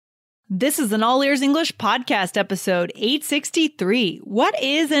This is an All Ears English podcast episode 863. What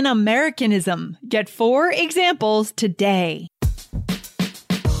is an Americanism? Get 4 examples today.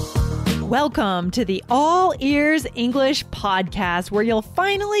 Welcome to the All Ears English podcast, where you'll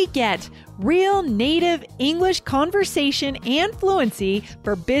finally get real native English conversation and fluency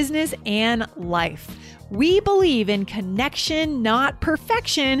for business and life. We believe in connection, not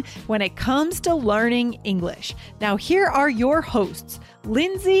perfection, when it comes to learning English. Now, here are your hosts,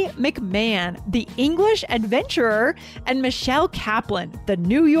 Lindsay McMahon, the English adventurer, and Michelle Kaplan, the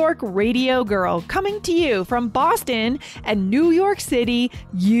New York radio girl, coming to you from Boston and New York City,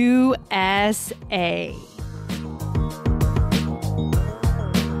 USA.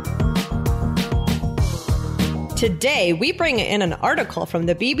 Today, we bring in an article from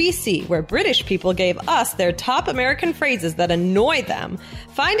the BBC where British people gave us their top American phrases that annoy them.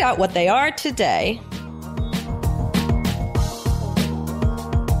 Find out what they are today.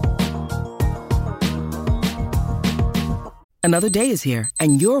 Another day is here,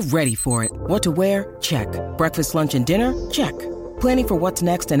 and you're ready for it. What to wear? Check. Breakfast, lunch, and dinner? Check. Planning for what's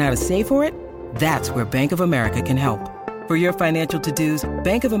next and how to save for it? That's where Bank of America can help. For your financial to-dos,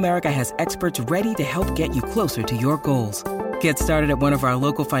 Bank of America has experts ready to help get you closer to your goals. Get started at one of our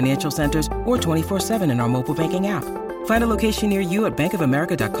local financial centers or 24/7 in our mobile banking app. Find a location near you at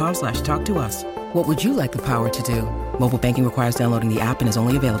bankofamerica.com/talktous. What would you like the power to do? Mobile banking requires downloading the app and is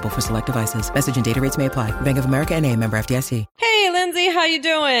only available for select devices. Message and data rates may apply. Bank of America N.A., member FDIC. Hey, Lindsay, how you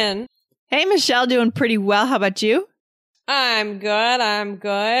doing? Hey, Michelle, doing pretty well. How about you? I'm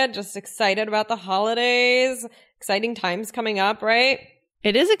good. Just excited about the holidays. Exciting times coming up, right?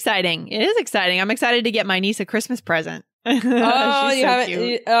 It is exciting. I'm excited to get my niece a Christmas present. Oh, you haven't?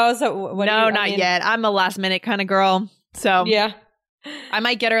 Cute. So what? No, not yet. I'm a last minute kind of girl. So yeah. I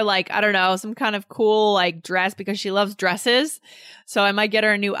might get her some kind of cool dress because she loves dresses. So I might get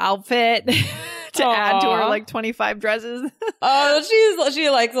her a new outfit to add to her 25 dresses. Oh, she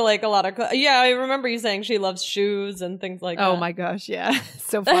likes a lot of clothes. Yeah, I remember you saying she loves shoes and things like that. Oh my gosh, yeah.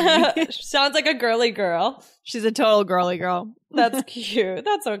 So funny. Sounds like a girly girl. She's a total girly girl. That's cute.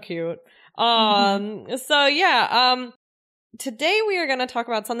 That's so cute. Today we are going to talk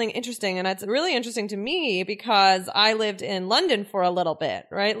about something interesting, and it's really interesting to me because I lived in London for a little bit,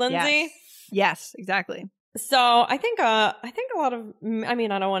 right, Lindsay? Yes, exactly. So I think a lot of, I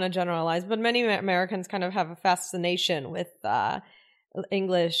don't want to generalize, but many Americans kind of have a fascination with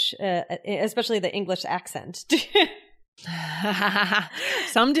English, especially the English accent.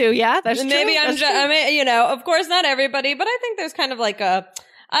 Some do, yeah. That's true. Maybe of course not everybody, but I think there's kind of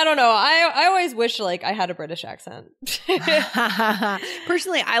I don't know. I always wish I had a British accent.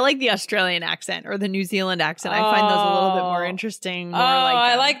 Personally, I like the Australian accent or the New Zealand accent. I find those a little bit more interesting.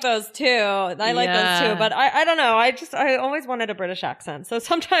 I like those too. But I don't know. I always wanted a British accent. So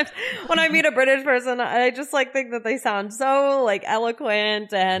sometimes when I meet a British person, I just think that they sound so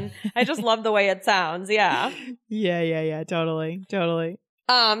eloquent, and I just love the way it sounds. Yeah. Yeah. Totally.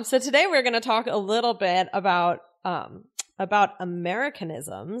 So today we're going to talk a little bit about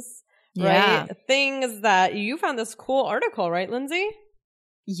Americanisms, right? Things that you found this cool article, right, Lindsay?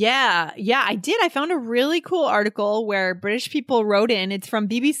 Yeah, I did. I found a really cool article where British people wrote in. It's from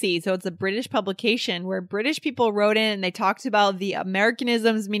BBC, so it's a British publication where British people wrote in and they talked about the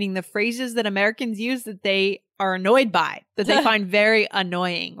Americanisms, meaning the phrases that Americans use that they are annoyed by, that they find very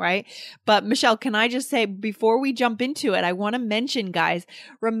annoying, right? But Michelle, can I just say, before we jump into it, I want to mention, guys,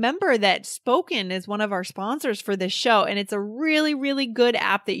 remember that Spoken is one of our sponsors for this show, and it's a really, really good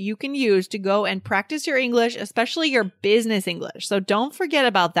app that you can use to go and practice your English, especially your business English. So don't forget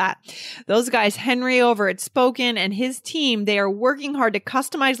about that. Those guys, Henry over at Spoken and his team, they are working hard to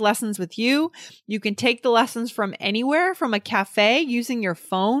customize lessons with you. You can take the lessons from anywhere, from a cafe using your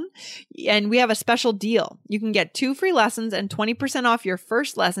phone, and we have a special deal. You can get 2 free lessons and 20% off your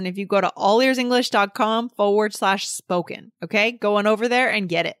first lesson if you go to allearsenglish.com/spoken. Okay, go on over there and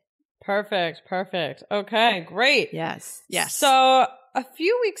get it. Perfect. Okay, great. Yes. So a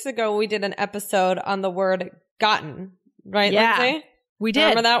few weeks ago, we did an episode on the word gotten, right, Lindsay? We did.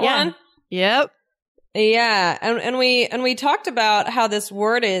 Remember that one? Yep. Yeah, and we talked about how this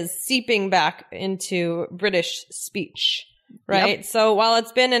word is seeping back into British speech. Right. Yep. So while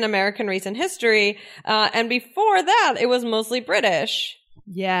it's been in American recent history, and before that, it was mostly British.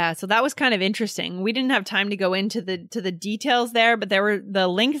 Yeah. So that was kind of interesting. We didn't have time to go into the details there, but there were the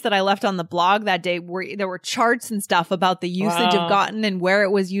links that I left on the blog that day where there were charts and stuff about the usage of gotten and where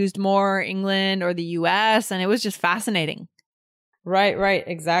it was used more, England or the US. And it was just fascinating. Right.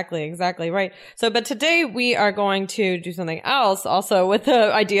 Exactly. Right. So, but today we are going to do something else also with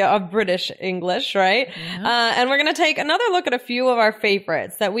the idea of British English, right? Yeah. And we're going to take another look at a few of our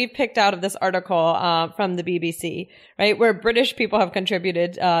favorites that we've picked out of this article, from the BBC, right? Where British people have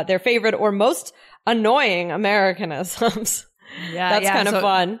contributed, their favorite or most annoying Americanisms. Yeah. That's kind of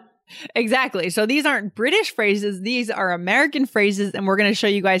fun. Exactly. So these aren't British phrases. These are American phrases. And we're going to show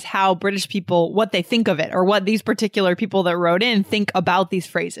you guys how British people, what they think of it, or what these particular people that wrote in think about these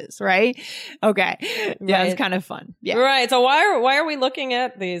phrases. Right. Okay. Yeah. Right. It's kind of fun. Yeah. Right. So why are we looking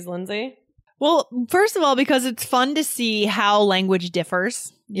at these, Lindsay? Well, first of all, because it's fun to see how language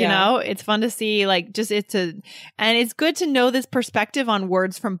differs. You know, it's fun to see and it's good to know this perspective on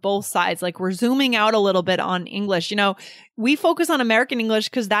words from both sides. Like we're zooming out a little bit on English. You know, we focus on American English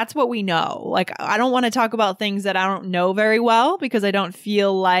because that's what we know. Like I don't want to talk about things that I don't know very well because I don't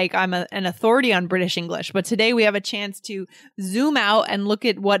feel like I'm an authority on British English. But today we have a chance to zoom out and look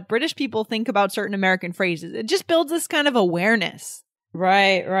at what British people think about certain American phrases. It just builds this kind of awareness.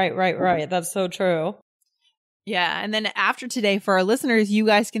 Right. That's so true. Yeah. And then after today, for our listeners, you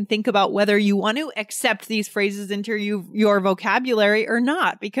guys can think about whether you want to accept these phrases into your vocabulary or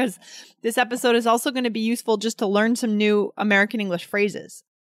not, because this episode is also going to be useful just to learn some new American English phrases.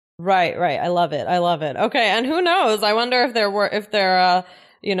 Right. I love it. Okay. And who knows? I wonder if there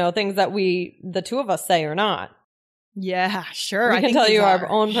things that the two of us say or not. Yeah, sure. We can tell you our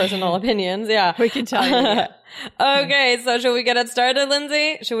own personal opinions. Yeah. We can tell you. Yeah. Okay. So should we get it started,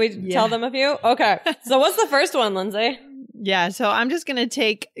 Lindsay? Should we tell them a few? Okay. So what's the first one, Lindsay? Yeah. So I'm just going to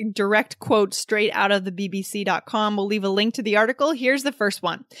take direct quotes straight out of the BBC.com. We'll leave a link to the article. Here's the first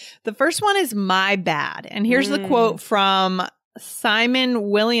one. The first one is "my bad." And here's the quote from Simon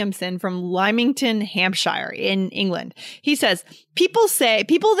Williamson from Lymington, Hampshire in England. He says, people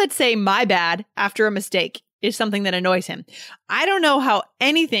that say "my bad" after a mistake is something that annoys him. I don't know how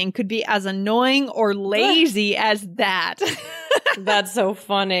anything could be as annoying or lazy as that. That's so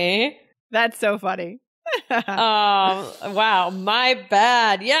funny. That's so funny. Wow. My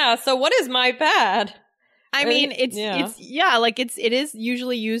bad. Yeah. So what is my bad? I mean, it is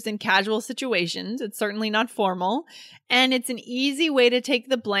usually used in casual situations. It's certainly not formal. And it's an easy way to take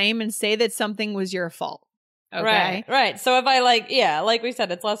the blame and say that something was your fault. Okay. Right. So if I like we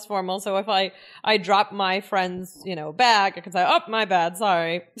said, it's less formal. So if I drop my friend's, bag, I can say, "Oh, my bad.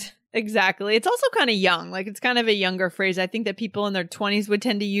 Sorry." Exactly. It's also kind of young. Like it's kind of a younger phrase. I think that people in their 20s would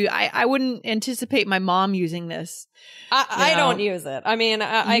tend to use. I wouldn't anticipate my mom using this. I don't use it. I mean,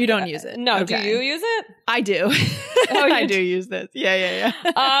 you don't use it. No. Okay. Do you use it? I do. I do use this. Yeah. Yeah.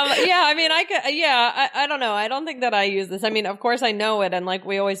 I mean, I don't know. I don't think that I use this. I mean, of course I know it. And like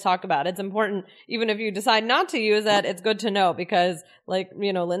we always talk about, it's important. Even if you decide not to use it, it's good to know because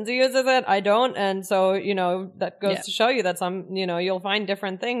Lindsay uses it. I don't. And so, that goes to show you that you'll find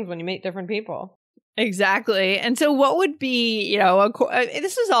different things when you meet different people. Exactly. And so what would be,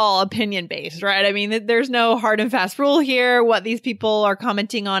 this is all opinion based, right? I mean, there's no hard and fast rule here. What these people are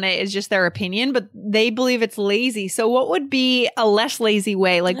commenting on it is just their opinion, but they believe it's lazy. So what would be a less lazy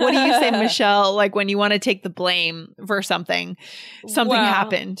way? Like, what do you say, Michelle, like when you want to take the blame for something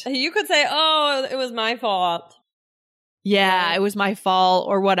happened? You could say, "Oh, it was my fault." Yeah, it was my fault.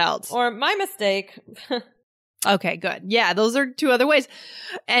 Or what else? Or my mistake. Okay, good. Yeah, those are two other ways.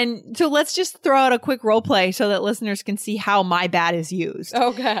 And so let's just throw out a quick role play so that listeners can see how "my bad" is used.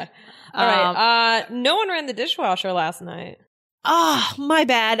 Okay. All right. No one ran the dishwasher last night. Oh, my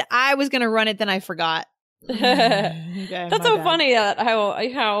bad. I was going to run it, then I forgot. Okay, that's so funny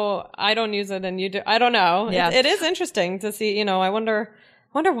how I don't use it and you do. I don't know. Yeah. It is interesting to see, I wonder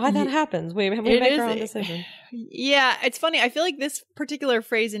why that happens. We make our own decision. Yeah, it's funny. I feel like this particular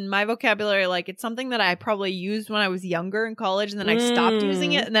phrase in my vocabulary, like it's something that I probably used when I was younger in college and then I stopped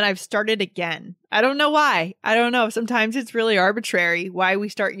using it and then I've started again. I don't know why. I don't know. Sometimes it's really arbitrary why we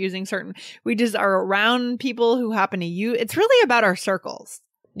start using we just are around people who happen to use. It's really about our circles.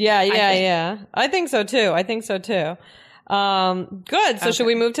 Yeah. I think so too. Good. So should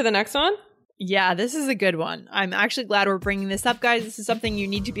we move to the next one? Yeah, this is a good one. I'm actually glad we're bringing this up, guys. This is something you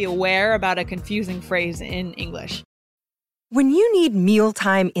need to be aware about, a confusing phrase in English. When you need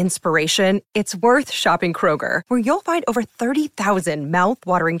mealtime inspiration, it's worth shopping Kroger, where you'll find over 30,000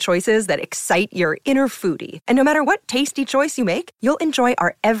 mouth-watering choices that excite your inner foodie. And no matter what tasty choice you make, you'll enjoy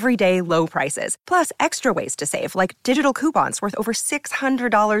our everyday low prices, plus extra ways to save, like digital coupons worth over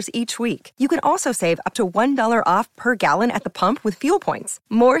 $600 each week. You can also save up to $1 off per gallon at the pump with fuel points.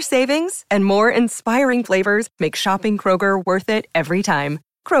 More savings and more inspiring flavors make shopping Kroger worth it every time.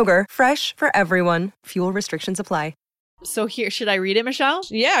 Kroger, fresh for everyone. Fuel restrictions apply. So here, should I read it, Michelle?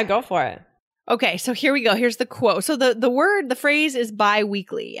 Yeah, go for it. Okay, so here we go. Here's the quote. So the phrase is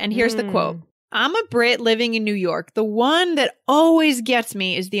bi-weekly, and here's the quote. I'm a Brit living in New York. The one that always gets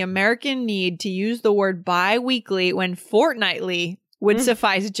me is the American need to use the word bi-weekly when fortnightly would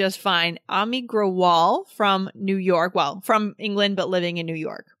suffice just fine. Ami Grawal from New York. Well, from England, but living in New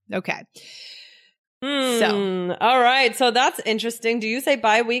York. Okay. So. All right. So that's interesting. Do you say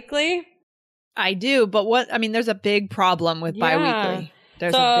bi-weekly? I do. But there's a big problem with bi-weekly.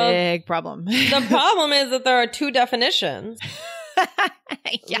 There's a big problem. The problem is that there are two definitions.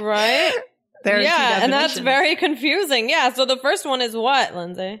 Yeah. Right? Yeah, and that's very confusing. Yeah. So the first one is what,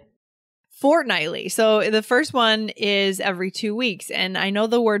 Lindsay? Fortnightly. So the first one is every 2 weeks. And I know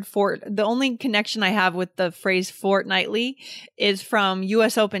the word the only connection I have with the phrase fortnightly is from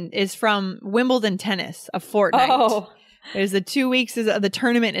US Open, is from Wimbledon tennis, a fortnight. Oh. There's the 2 weeks the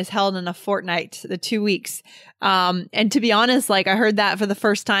tournament is held in a fortnight, the 2 weeks. And to be honest, like I heard that for the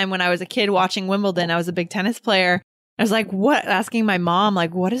first time when I was a kid watching Wimbledon. I was a big tennis player. I was like, what? Asking my mom,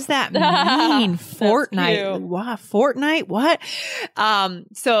 like, what does that mean? Fortnight? What? Fortnight? What?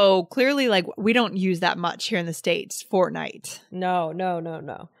 So clearly, like, we don't use that much here in the States. Fortnight. No.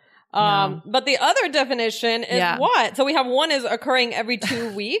 But the other definition is what? So we have one is occurring every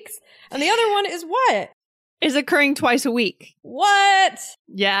 2 weeks, and the other one is what? Is occurring twice a week. What?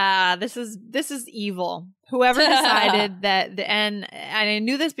 Yeah, this is evil. Whoever decided that and I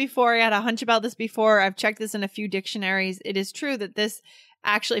knew this before, I had a hunch about this before. I've checked this in a few dictionaries. It is true that this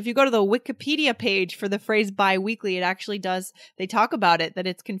actually, if you go to the Wikipedia page for the phrase bi-weekly, it actually does, they talk about it, that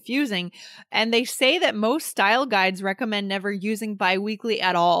it's confusing. And they say that most style guides recommend never using bi-weekly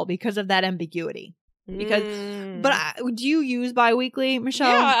at all because of that ambiguity. Because, do you use bi-weekly, Michelle?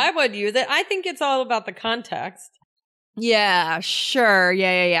 Yeah, I would use it. I think it's all about the context. Yeah, sure.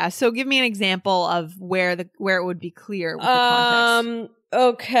 Yeah. So give me an example of where it would be clear with the context.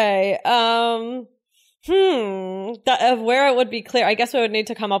 Okay. Of where it would be clear. I guess we would need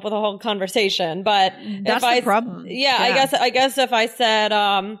to come up with a whole conversation, but that's the problem. Yeah, I guess if I said,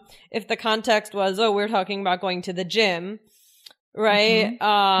 if the context was, we're talking about going to the gym, right?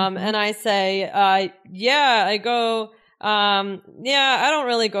 And I say, I go, I don't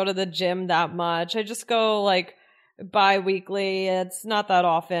really go to the gym that much. I just go like bi-weekly. It's not that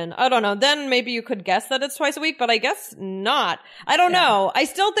often. I don't know. Then maybe you could guess that it's twice a week, but I guess not. I don't know. I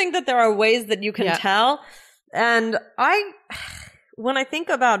still think that there are ways that you can tell. And when I think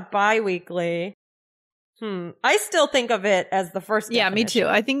about bi-weekly, I still think of it as the first definition. Yeah, me too.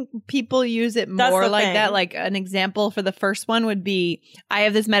 I think people use it more like that. Like an example for the first one would be, I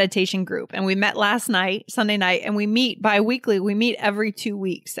have this meditation group and we met last night, Sunday night, and we meet bi-weekly. We meet every 2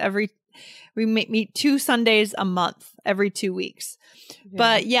 weeks. We meet 2 Sundays a month, every 2 weeks. Yeah.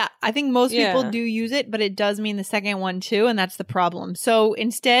 But yeah, I think most people do use it, but it does mean the second one too. And that's the problem. So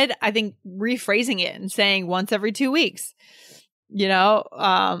instead, I think rephrasing it and saying once every 2 weeks,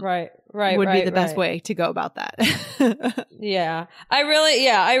 right. would be the best way to go about that. I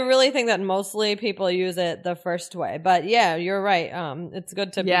really think that mostly people use it the first way. But yeah, you're right. It's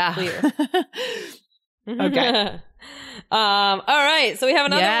good to be clear. Okay. All right. So we have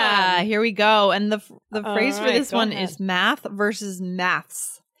another one. Yeah, here we go. And the phrase for this one is math versus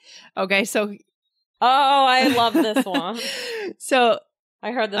maths. Okay, so I love this one. So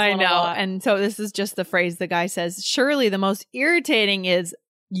I heard this one a lot. And so this is just the phrase the guy says, surely the most irritating is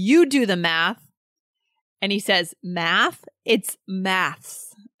you do the math. And he says, math? It's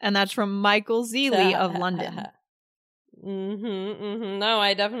maths. And that's from Michael Zealy of London. No,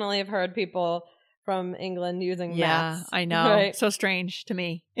 I definitely have heard people from England using maths. Yeah, I know. Right? So strange to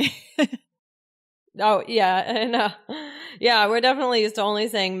me. Oh, yeah, I know. Yeah, we're definitely used to only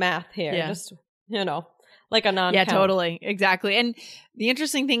saying math here. Yeah. Just, like a non-count. Yeah, totally. Exactly. And the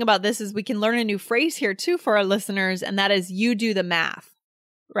interesting thing about this is we can learn a new phrase here too for our listeners, and that is you do the math,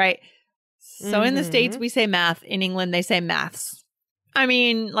 right? So in the States, we say math. In England, they say maths. I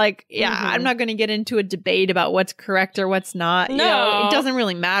mean, like, I'm not going to get into a debate about what's correct or what's not. No. It doesn't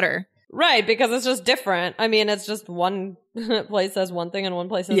really matter. Right, because it's just different. I mean, it's just one place says one thing and one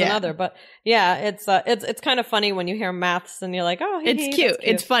place says another. But yeah, it's kind of funny when you hear maths and you're like, oh, it's cute.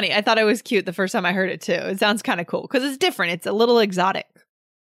 It's funny. I thought it was cute the first time I heard it too. It sounds kind of cool because it's different. It's a little exotic.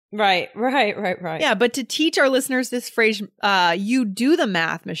 Right. Yeah, but to teach our listeners this phrase, you do the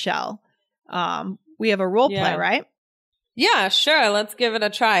math, Michelle. We have a role play, right? Yeah, sure. Let's give it a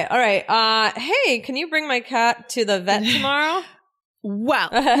try. All right. Hey, can you bring my cat to the vet tomorrow? Well,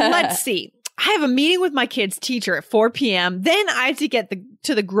 let's see. I have a meeting with my kid's teacher at 4 p.m. Then I have to get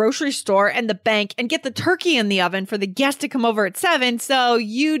to the grocery store and the bank and get the turkey in the oven for the guest to come over at 7. So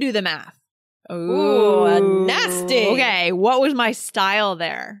you do the math. Ooh, nasty. Okay, what was my style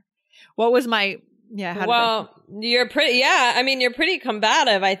there? What was my, you're pretty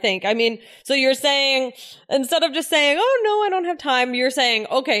combative, I think. I mean, so you're saying, instead of just saying, oh no, I don't have time, you're saying,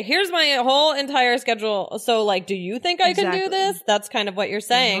 okay, here's my whole entire schedule. So like, do you think I can do this? That's kind of what you're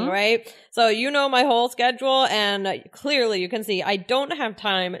saying, right? So you know my whole schedule, and clearly you can see I don't have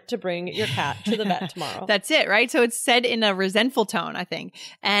time to bring your cat to the vet tomorrow. That's it, right? So it's said in a resentful tone, I think.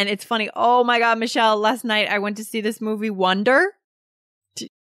 And it's funny. Oh my God, Michelle, last night I went to see this movie Wonder.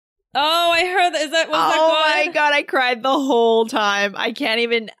 Oh, I heard that. Was that good? Oh my God, I cried the whole time. I can't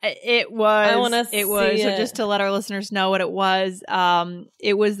even, it was, so just to let our listeners know what it was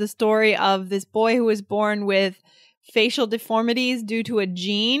the story of this boy who was born with facial deformities due to a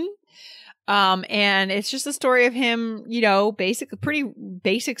gene. And it's just a story of him, you know, pretty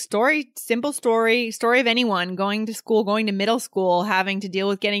basic story, simple story of anyone going to school, going to middle school, having to deal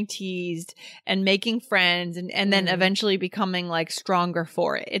with getting teased and making friends and then eventually becoming like stronger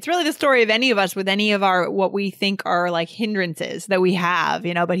for it. It's really the story of any of us with any of our, what we think are like hindrances that we have,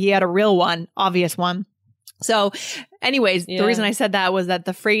 you know, but he had a real one, obvious one. So anyways, the reason I said that was that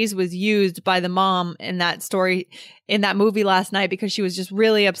the phrase was used by the mom in that story, in that movie last night, because she was just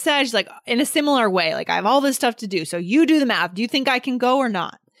really upset. She's like, in a similar way, like, I have all this stuff to do. So you do the math. Do you think I can go or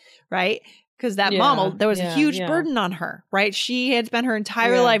not? Right? Because that mom, there was a huge burden on her, right? She had spent her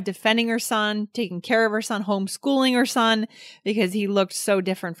entire life defending her son, taking care of her son, homeschooling her son, because he looked so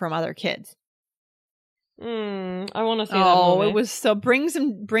different from other kids. I want to see that movie. It was so, bring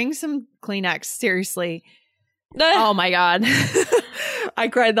some Kleenex, seriously. Oh my God. I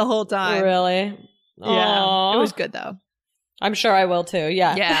cried the whole time. Really? Yeah. It was good though. I'm sure I will too.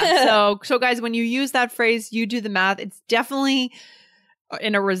 Yeah. Yeah. So guys, when you use that phrase, you do the math, it's definitely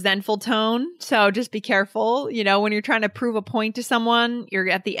in a resentful tone. So just be careful. You know, when you're trying to prove a point to someone, you're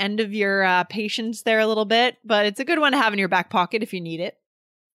at the end of your patience there a little bit, but it's a good one to have in your back pocket if you need it.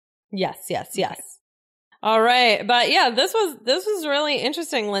 Yes. All right. But yeah, this was really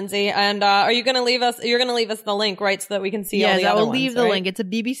interesting, Lindsay. And are you going to leave us, you're going to leave us the link, right? So that we can see all the other ones. I will leave the link. It's a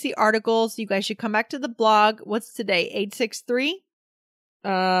BBC article. So you guys should come back to the blog. What's today? 863?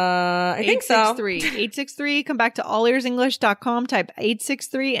 I think so. 863. Come back to allearsenglish.com, type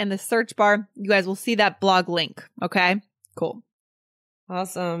 863 in the search bar. You guys will see that blog link. Okay? Cool.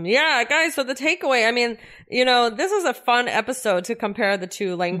 Awesome. Yeah, guys, so the takeaway, I mean, you know, this is a fun episode to compare the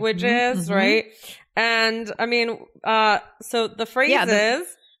two languages, right? And I mean, so the phrases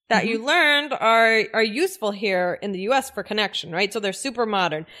that you learned are useful here in the US for connection, right? So they're super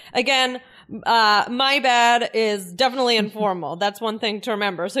modern. Again, my bad is definitely informal. That's one thing to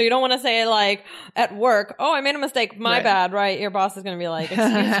remember. So you don't want to say like at work, oh, I made a mistake. My bad, right? Your boss is going to be like, excuse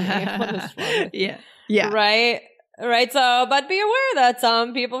me, what is wrong? Yeah. Right. So, but be aware that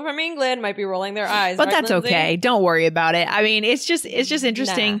some people from England might be rolling their eyes. But right, that's Lindsay? okay. Don't worry about it. I mean, it's just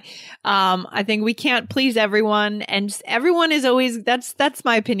interesting. I think we can't please everyone, and everyone is always, that's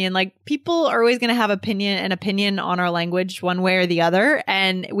my opinion. Like, people are always going to have an opinion on our language one way or the other.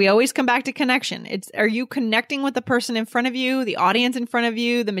 And we always come back to connection. Are you connecting with the person in front of you, the audience in front of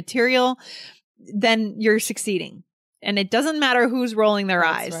you, the material? Then you're succeeding. And it doesn't matter who's rolling their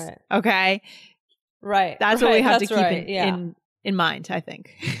eyes. Right. Okay. Right. That's what we have to keep in mind, I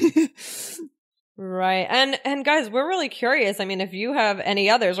think. Right. And guys, we're really curious. I mean, if you have any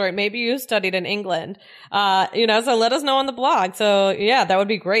others, right? Maybe you studied in England, you know, so let us know on the blog. So yeah, that would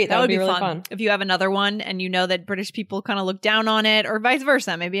be great. That would be really fun. If you have another one and you know that British people kind of look down on it, or vice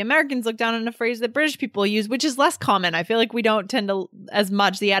versa. Maybe Americans look down on a phrase that British people use, which is less common. I feel like we don't tend to as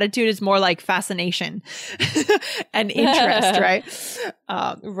much. The attitude is more like fascination and interest, right?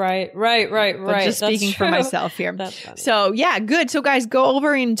 Right. Just speaking for myself here. So yeah, good. So guys, go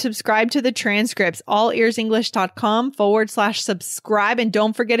over and subscribe to the transcripts, allearsenglish.com/subscribe. And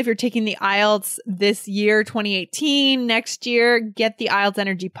don't forget, if you're taking the IELTS this year, 2018, next year, get the IELTS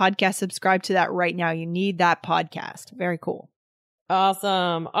Energy podcast. Subscribe to that right now. You need that podcast. Very cool.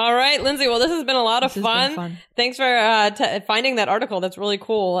 Awesome. All right, Lindsay. Well, this has been a lot of fun. Thanks for finding that article. That's really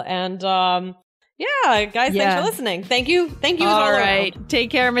cool. And yeah, guys, thanks for listening. Thank you. All right. Take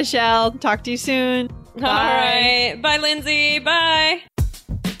care, Michelle. Talk to you soon. Bye. All right. Bye, Lindsay. Bye.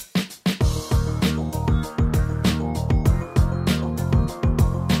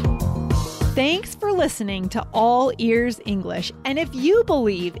 Thanks for listening to All Ears English. And if you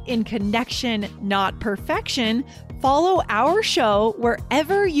believe in connection, not perfection, follow our show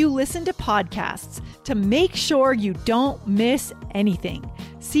wherever you listen to podcasts to make sure you don't miss anything.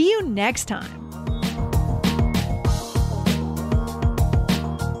 See you next time.